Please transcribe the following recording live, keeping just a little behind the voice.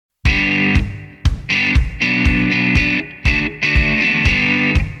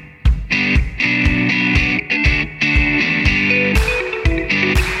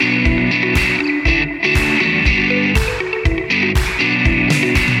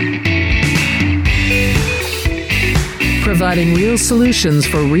providing real solutions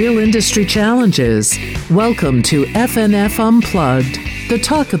for real industry challenges. Welcome to FNF Unplugged, the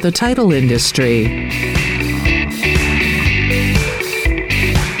talk of the title industry.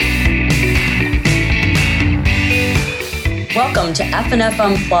 Welcome to FNF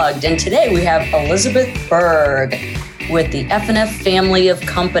Unplugged, and today we have Elizabeth Berg with the FNF family of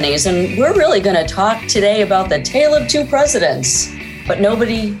companies, and we're really going to talk today about the tale of two presidents. But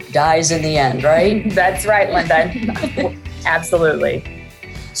nobody dies in the end, right? That's right, Linda. Absolutely.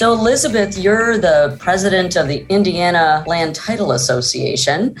 So, Elizabeth, you're the president of the Indiana Land Title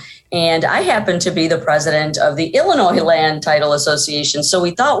Association, and I happen to be the president of the Illinois Land Title Association. So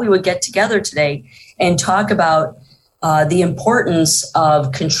we thought we would get together today and talk about the importance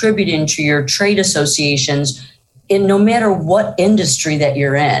of contributing to your trade associations in no matter what industry that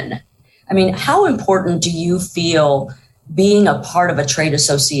you're in. I mean, how important do you feel being a part of a trade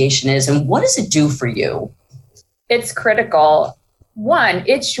association is, and what does it do for you? It's critical. One,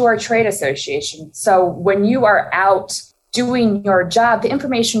 it's your trade association. So when you are out doing your job, the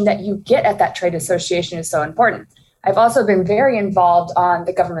information that you get at that trade association is so important. I've also been very involved on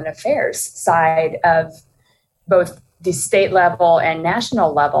the government affairs side of both the state level and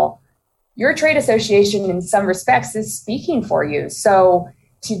national level. Your trade association, in some respects, is speaking for you. So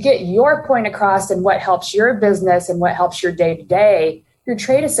to get your point across and what helps your business and what helps your day-to-day, your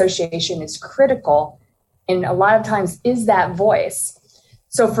trade association is critical, and a lot of times is that voice.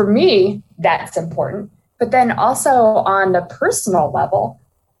 So for me, that's important. But then also on the personal level,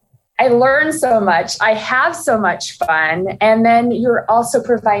 I learn so much, I have so much fun, and then you're also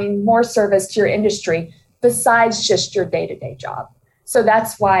providing more service to your industry besides just your day-to-day job. So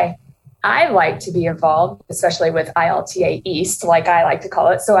that's why I like to be involved, especially with ILTA East, like I like to call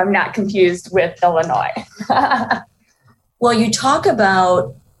it, so I'm not confused with Illinois. Well, you talk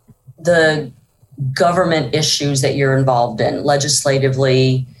about the government issues that you're involved in,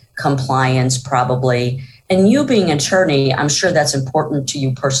 legislatively, compliance probably, and you being an attorney, I'm sure that's important to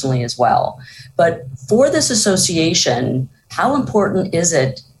you personally as well. But for this association, how important is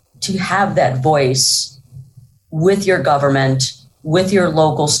it to have that voice with your government, with your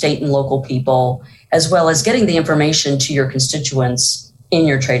local, state, and local people, as well as getting the information to your constituents in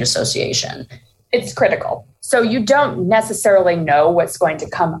your trade association? It's critical. So you don't necessarily know what's going to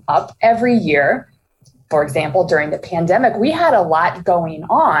come up every year. For example, during the pandemic, we had a lot going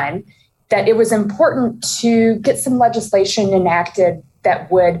on that it was important to get some legislation enacted that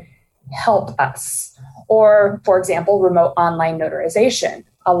would help us. Or, for example, remote online notarization.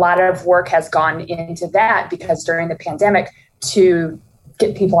 A lot of work has gone into that because during the pandemic, to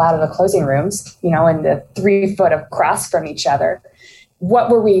get people out of the closing rooms, in the 3 foot of cross from each other. What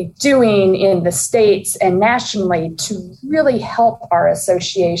were we doing in the states and nationally to really help our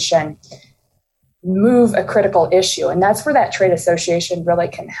association move a critical issue? And that's where that trade association really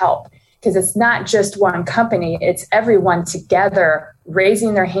can help, because it's not just one company, it's everyone together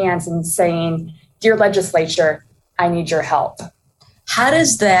raising their hands and saying, "Dear legislature, I need your help." How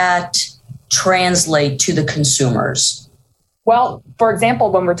does that translate to the consumers? Well, for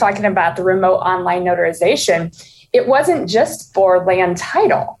example, when we're talking about the remote online notarization, it wasn't just for land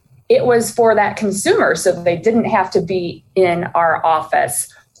title. It was for that consumer, so they didn't have to be in our office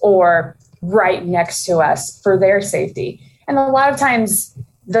or right next to us for their safety. And a lot of times,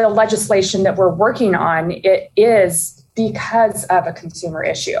 the legislation that we're working on, it is because of a consumer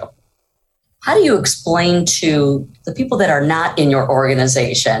issue. How do you explain to the people that are not in your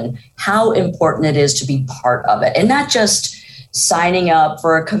organization how important it is to be part of it, and not just signing up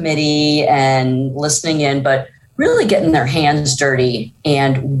for a committee and listening in, but really getting their hands dirty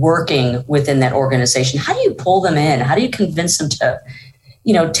and working within that organization? How do you pull them in? How do you convince them to,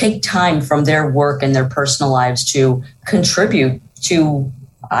 take time from their work and their personal lives to contribute to,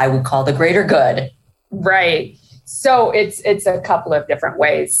 I would call, the greater good? Right. So it's a couple of different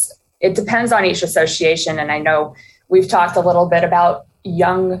ways. It depends on each association. And I know we've talked a little bit about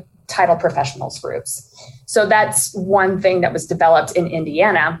young title professionals groups. So that's one thing that was developed in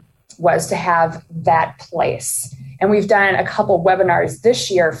Indiana, was to have that place. And we've done a couple webinars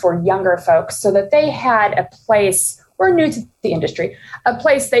this year for younger folks so that they had a place, or new to the industry, a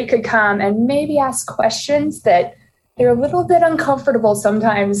place they could come and maybe ask questions that they're a little bit uncomfortable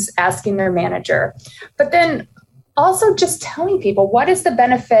sometimes asking their manager. But then also just telling people, what is the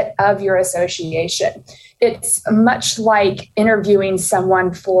benefit of your association? It's much like interviewing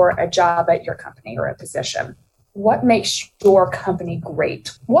someone for a job at your company or a position. What makes your company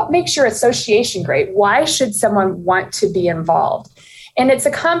great? What makes your association great? Why should someone want to be involved? And it's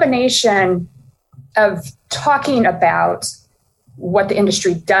a combination of talking about what the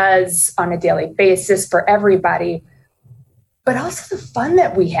industry does on a daily basis for everybody, but also the fun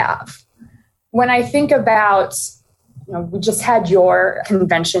that we have. When I think about, we just had your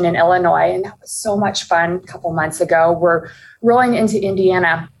convention in Illinois, and that was so much fun a couple months ago. We're rolling into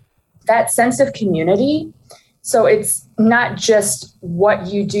Indiana. That sense of community. So it's not just what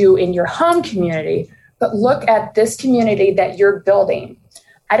you do in your home community, but look at this community that you're building.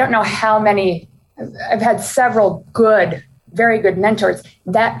 I don't know how many, I've had several very good mentors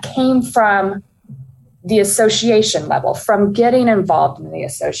that came from the association level, from getting involved in the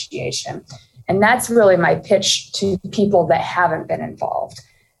association. And that's really my pitch to people that haven't been involved.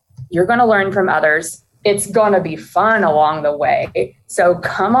 You're going to learn from others. It's going to be fun along the way. So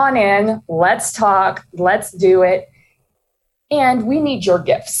come on in, let's talk, let's do it. And we need your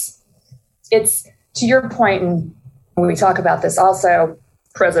gifts. It's to your point, and we talk about this also,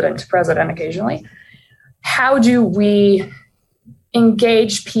 president to president occasionally, how do we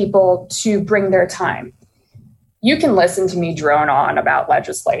engage people to bring their time? You can listen to me drone on about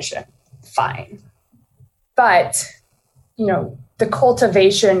legislation. Fine. But, the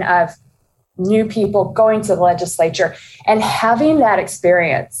cultivation of new people going to the legislature and having that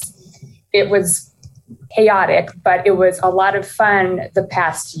experience, it was chaotic, but it was a lot of fun the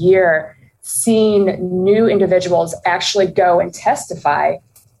past year, seeing new individuals actually go and testify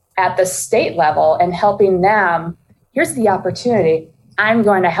at the state level and helping them. Here's the opportunity. I'm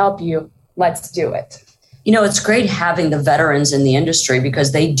going to help you. Let's do it. It's great having the veterans in the industry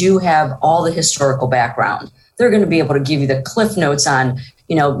because they do have all the historical background. They're going to be able to give you the cliff notes on,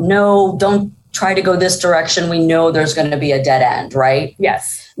 no, don't try to go this direction. We know there's going to be a dead end, right?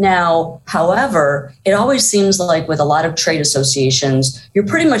 Yes. Now, however, it always seems like with a lot of trade associations, you're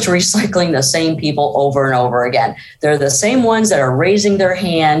pretty much recycling the same people over and over again. They're the same ones that are raising their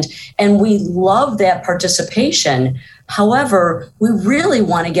hand, and we love that participation. However, we really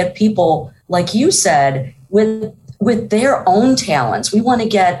want to get people, like you said, with their own talents. We want to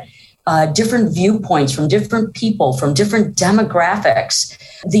get different viewpoints from different people, from different demographics.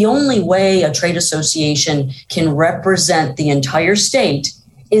 The only way a trade association can represent the entire state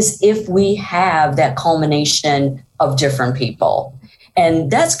is if we have that culmination of different people.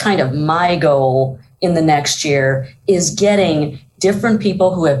 And that's kind of my goal in the next year, is getting different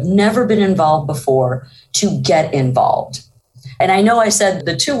people who have never been involved before to get involved. And I know I said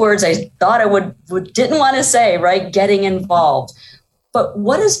the two words I thought I didn't want to say, right? Getting involved. But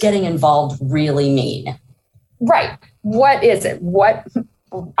what does getting involved really mean? Right. What is it?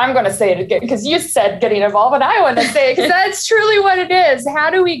 I'm going to say it again because you said getting involved, and I want to say it because that's truly what it is. How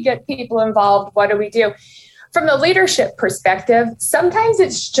do we get people involved? What do we do? From the leadership perspective, sometimes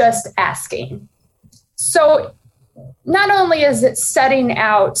it's just asking. So not only is it setting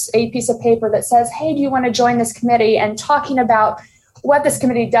out a piece of paper that says, hey, do you want to join this committee, and talking about what this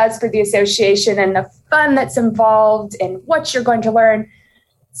committee does for the association and the fun that's involved and what you're going to learn.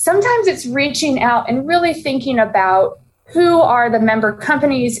 Sometimes it's reaching out and really thinking about who are the member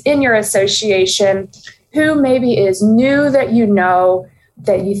companies in your association, who maybe is new that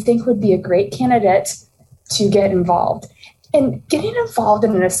you think would be a great candidate to get involved. And getting involved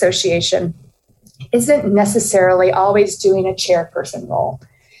in an association isn't necessarily always doing a chairperson role.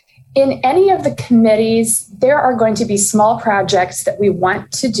 In any of the committees, there are going to be small projects that we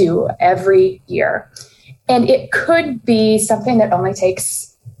want to do every year. And it could be something that only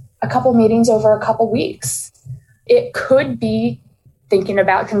takes a couple meetings over a couple weeks. It could be thinking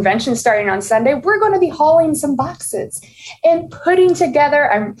about convention starting on Sunday. We're going to be hauling some boxes and putting together,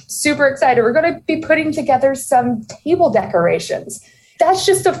 I'm super excited, we're going to be putting together some table decorations. That's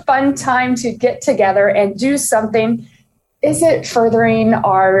just a fun time to get together and do something. Is it furthering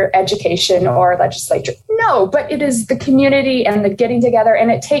our education or legislature? No, but it is the community and the getting together,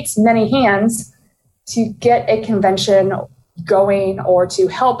 and it takes many hands to get a convention going or to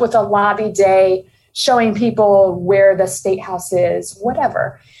help with a lobby day, showing people where the state house is,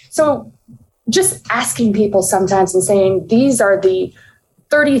 whatever. So just asking people sometimes and saying, these are the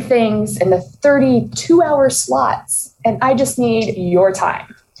 30 things in the 32-hour slots, and I just need your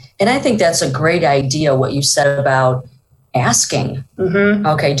time. And I think that's a great idea, what you said about asking. Mm-hmm.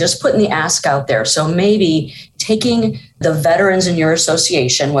 Okay, just putting the ask out there. So maybe taking the veterans in your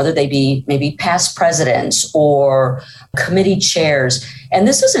association, whether they be maybe past presidents or committee chairs, and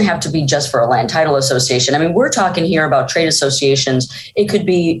this doesn't have to be just for a land title association. I mean, we're talking here about trade associations. It could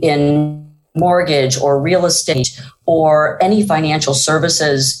be in mortgage or real estate or any financial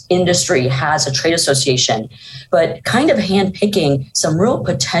services industry has a trade association, but kind of handpicking some real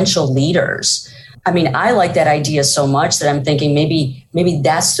potential leaders. I mean, I like that idea so much that I'm thinking maybe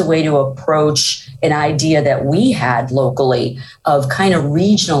that's the way to approach an idea that we had locally of kind of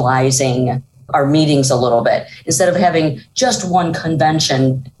regionalizing our meetings a little bit. Instead of having just one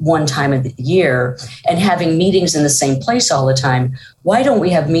convention one time of the year and having meetings in the same place all the time, why don't we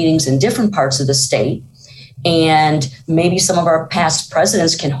have meetings in different parts of the state? And maybe some of our past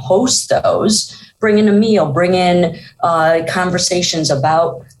presidents can host those, bring in a meal, bring in conversations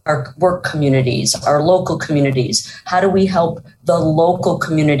about our work communities, our local communities. How do we help the local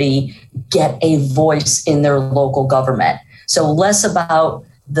community get a voice in their local government? So less about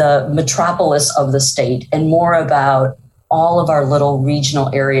the metropolis of the state and more about all of our little regional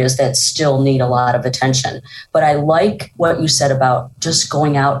areas that still need a lot of attention. But I like what you said about just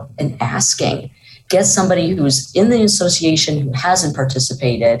going out and asking. Get somebody who's in the association who hasn't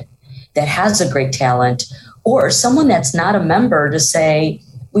participated, that has a great talent, or someone that's not a member to say,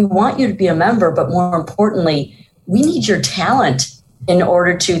 we want you to be a member, but more importantly, we need your talent in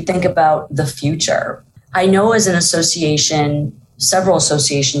order to think about the future. I know as an association, several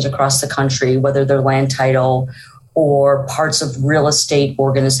associations across the country, whether they're land title or parts of real estate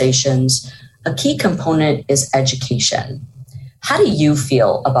organizations, a key component is education. How do you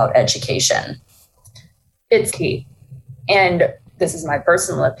feel about education? It's key. And this is my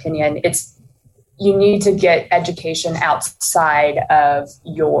personal opinion. You need to get education outside of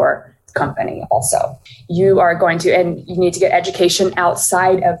your company also. You need to get education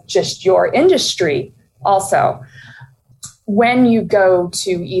outside of just your industry also. When you go to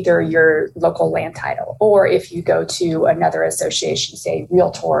either your local land title, or if you go to another association, say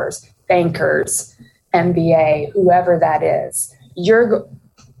realtors, bankers, MBA, whoever that is, your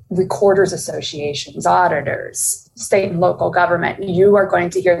recorders associations, auditors, state and local government, you are going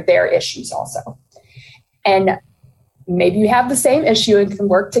to hear their issues also. And maybe you have the same issue and can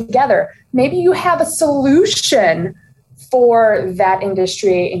work together. Maybe you have a solution for that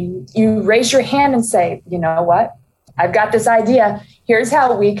industry and you raise your hand and say, you know what? I've got this idea. Here's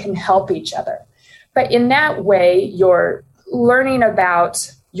how we can help each other. But in that way, you're learning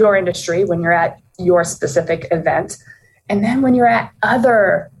about your industry when you're at your specific event. And then when you're at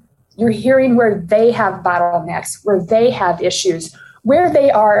you're hearing where they have bottlenecks, where they have issues, where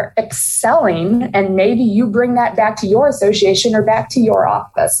they are excelling. And maybe you bring that back to your association or back to your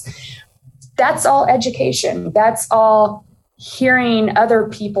office. That's all education. That's all hearing other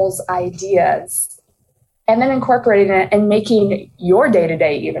people's ideas and then incorporating it and making your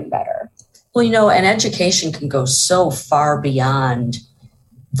day-to-day even better. Well, and education can go so far beyond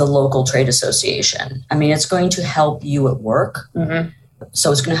the local trade association. I mean, it's going to help you at work. Mm-hmm.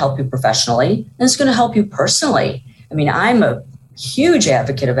 So it's going to help you professionally and it's going to help you personally. I mean, I'm a huge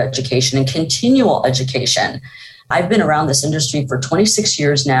advocate of education and continual education. I've been around this industry for 26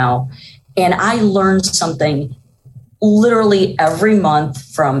 years now, and I learned something literally every month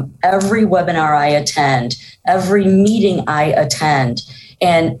from every webinar I attend, every meeting I attend.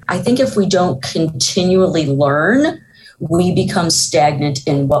 And I think if we don't continually learn, we become stagnant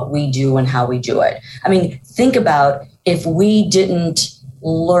in what we do and how we do it. I mean, think about if we didn't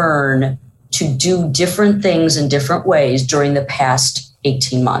learn to do different things in different ways during the past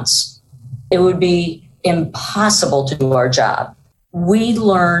 18 months, it would be impossible to do our job. We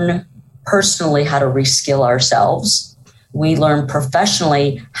learn personally how to reskill ourselves. We learn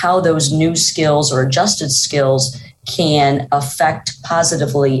professionally how those new skills or adjusted skills can affect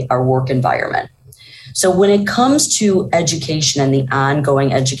positively our work environment. So when it comes to education and the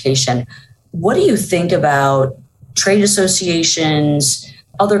ongoing education, what do you think about trade associations,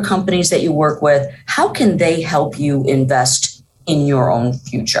 other companies that you work with? How can they help you invest in your own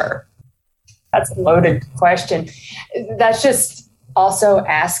future? That's a loaded question. That's just also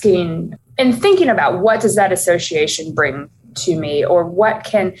asking and thinking about what does that association bring to me, or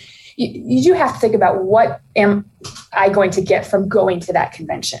you do have to think about what am I going to get from going to that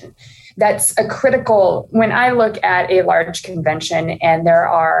convention. That's a critical, when I look at a large convention and there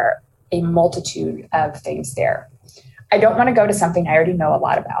are a multitude of things there, I don't want to go to something I already know a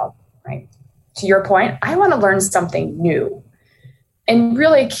lot about, right? To your point, I want to learn something new and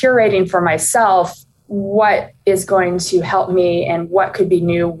really curating for myself what is going to help me and what could be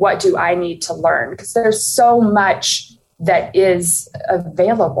new. What do I need to learn? Because there's so much that is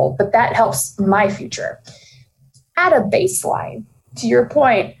available, but that helps my future. At a baseline, to your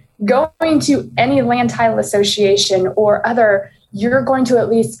point, going to any land title association or other, you're going to at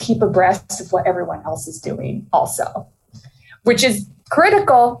least keep abreast of what everyone else is doing also, which is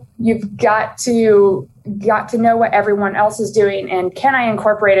critical. You've got to know what everyone else is doing, and can I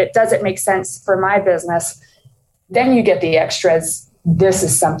incorporate it? Does it make sense for my business? Then you get the extras. This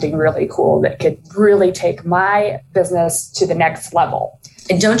is something really cool that could really take my business to the next level.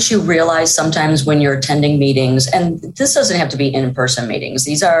 And don't you realize sometimes when you're attending meetings, and this doesn't have to be in-person meetings,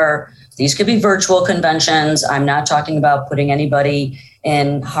 these could be virtual conventions. I'm not talking about putting anybody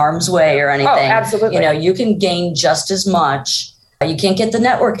in harm's way or anything. Oh, absolutely. You can gain just as much. You can't get the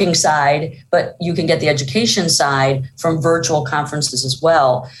networking side, but you can get the education side from virtual conferences as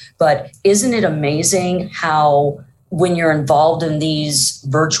well. But isn't it amazing how when you're involved in these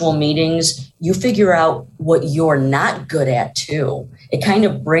virtual meetings, you figure out what you're not good at too. It kind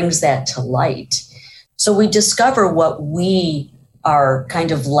of brings that to light. So we discover what we are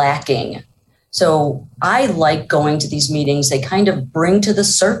kind of lacking. So I like going to these meetings. They kind of bring to the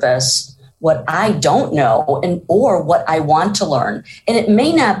surface what I don't know or what I want to learn. And it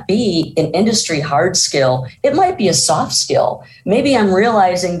may not be an industry hard skill. It might be a soft skill. Maybe I'm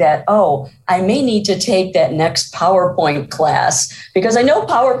realizing that, I may need to take that next PowerPoint class because I know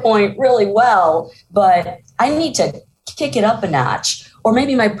PowerPoint really well, but I need to kick it up a notch. Or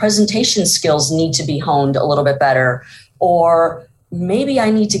maybe my presentation skills need to be honed a little bit better. Or maybe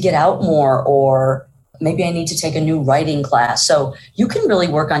I need to get out more, or maybe I need to take a new writing class. So you can really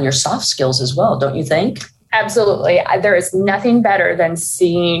work on your soft skills as well, don't you think? Absolutely. There is nothing better than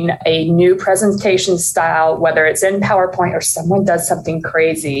seeing a new presentation style, whether it's in PowerPoint or someone does something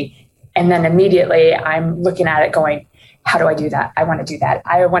crazy. And then immediately I'm looking at it going, how do I do that? I want to do that.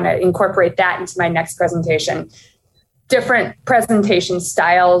 I want to incorporate that into my next presentation. Different presentation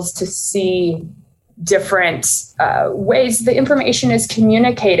styles to see different ways the information is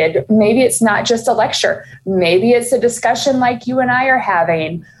communicated. Maybe it's not just a lecture. Maybe it's a discussion like you and I are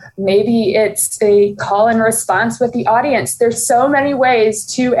having. Maybe it's a call and response with the audience. There's so many ways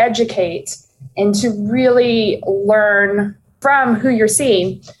to educate and to really learn from who you're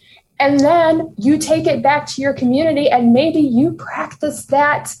seeing. And then you take it back to your community and maybe you practice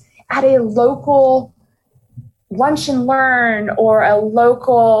that at a local lunch and learn or a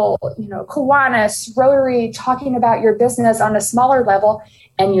local, Kiwanis, Rotary, talking about your business on a smaller level,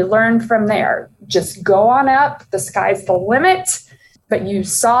 and you learn from there. Just go on up. The sky's the limit. But you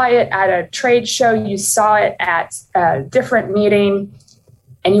saw it at a trade show, you saw it at a different meeting,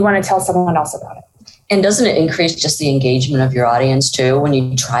 and you want to tell someone else about it. And doesn't it increase just the engagement of your audience too when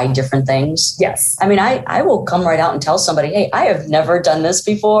you try different things? Yes. I mean, I will come right out and tell somebody, hey, I have never done this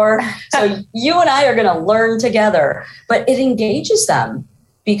before. So you and I are going to learn together. But it engages them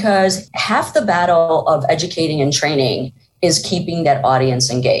because half the battle of educating and training is keeping that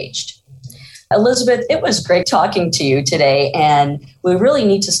audience engaged. Elizabeth, it was great talking to you today. And we really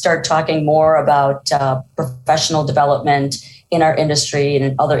need to start talking more about professional development in our industry and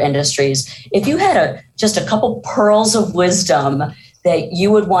in other industries. If you had just a couple pearls of wisdom that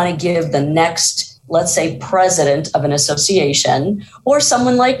you would want to give the next, let's say, president of an association, or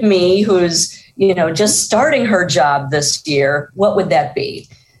someone like me who's, just starting her job this year, what would that be?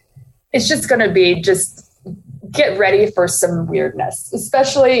 It's just going to be get ready for some weirdness,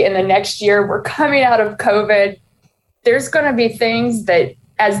 especially in the next year. We're coming out of COVID. There's going to be things that,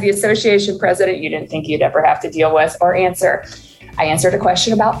 as the association president, you didn't think you'd ever have to deal with or answer. I answered a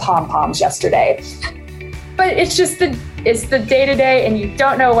question about pom-poms yesterday. But it's just it's the day-to-day, and you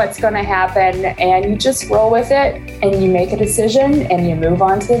don't know what's going to happen, and you just roll with it, and you make a decision, and you move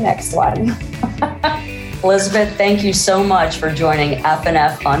on to the next one. Elizabeth, thank you so much for joining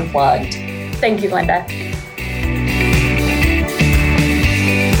F&F Unplugged. Thank you, Linda.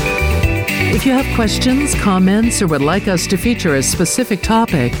 If you have questions, comments, or would like us to feature a specific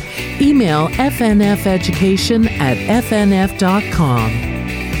topic, email fnfeducation@fnf.com.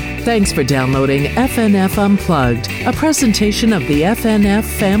 Thanks for downloading FNF Unplugged, a presentation of the FNF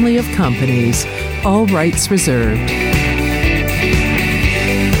family of companies. All rights reserved.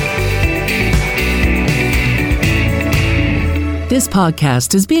 This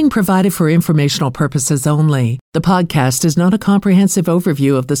podcast is being provided for informational purposes only. The podcast is not a comprehensive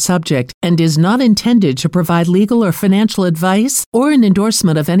overview of the subject and is not intended to provide legal or financial advice or an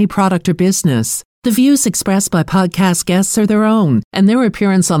endorsement of any product or business. The views expressed by podcast guests are their own, and their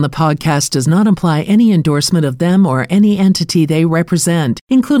appearance on the podcast does not imply any endorsement of them or any entity they represent,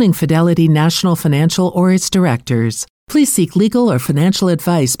 including Fidelity National Financial or its directors. Please seek legal or financial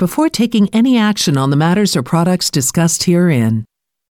advice before taking any action on the matters or products discussed herein.